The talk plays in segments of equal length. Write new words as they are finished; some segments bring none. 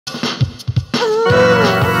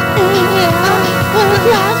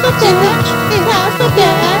bench, pass the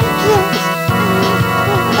bench.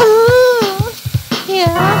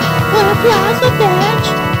 Yeah, well, pass the bench,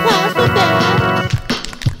 pass the bench.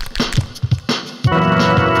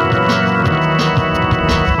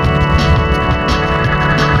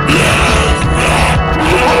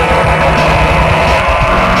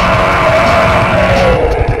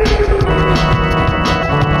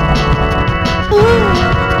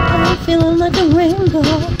 I'm feeling like a rainbow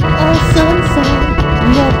or sunset.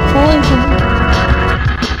 You're poison.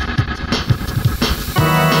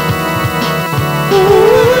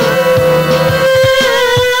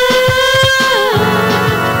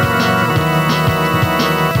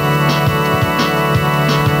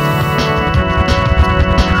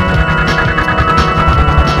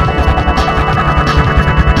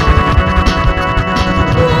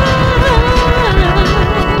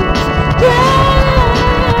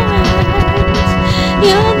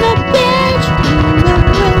 You're the bitch in the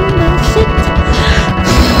window seat.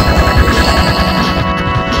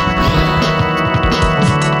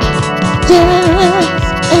 Dance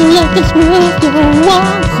and let this move go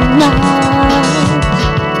on tonight.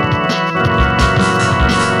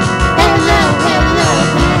 Hello, hello,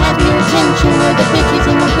 can I have your attention? We're the bitches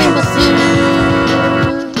in the rainbow suit.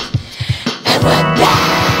 And we're back.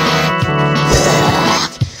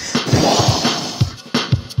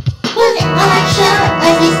 With action,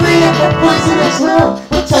 as we spray up our poisonous smoke,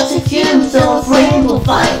 with toxic fumes of rainbow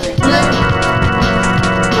violet glow.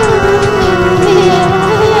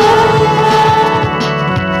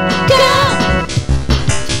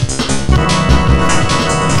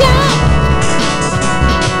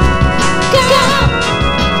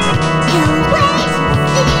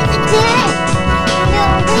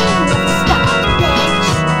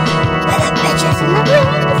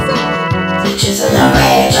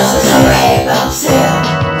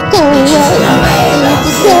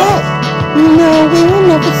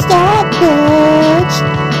 Never stop, bitch.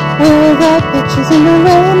 We're the bitches in the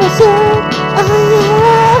rainbow suit. Oh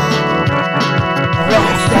yeah.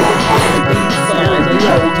 Rush that inside the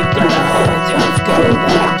road. You gotta hold your go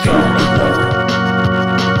back on the road.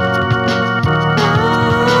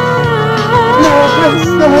 No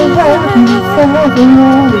place, no heaven for the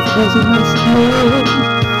Lord is present in this world.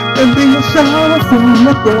 And bring a shower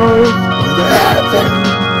from above. By the heaven,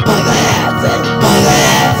 by the heaven, by the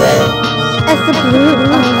heaven. As the blue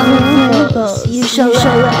of rainbows, you show it.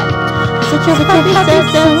 Such a happy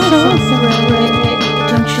set, don't you say?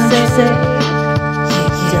 Don't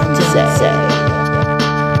say.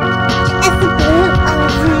 As the blue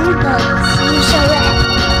of rainbows, you show it.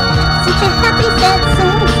 Such a happy set,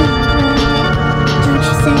 don't you say? Don't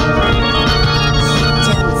say.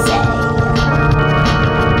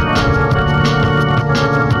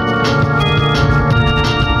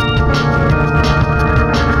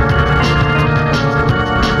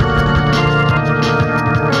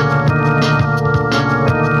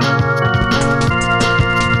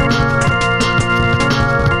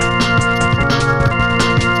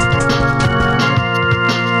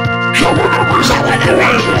 Shower the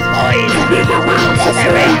rain with poison. Shower the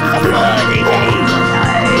rain for 40 days and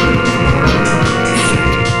nights.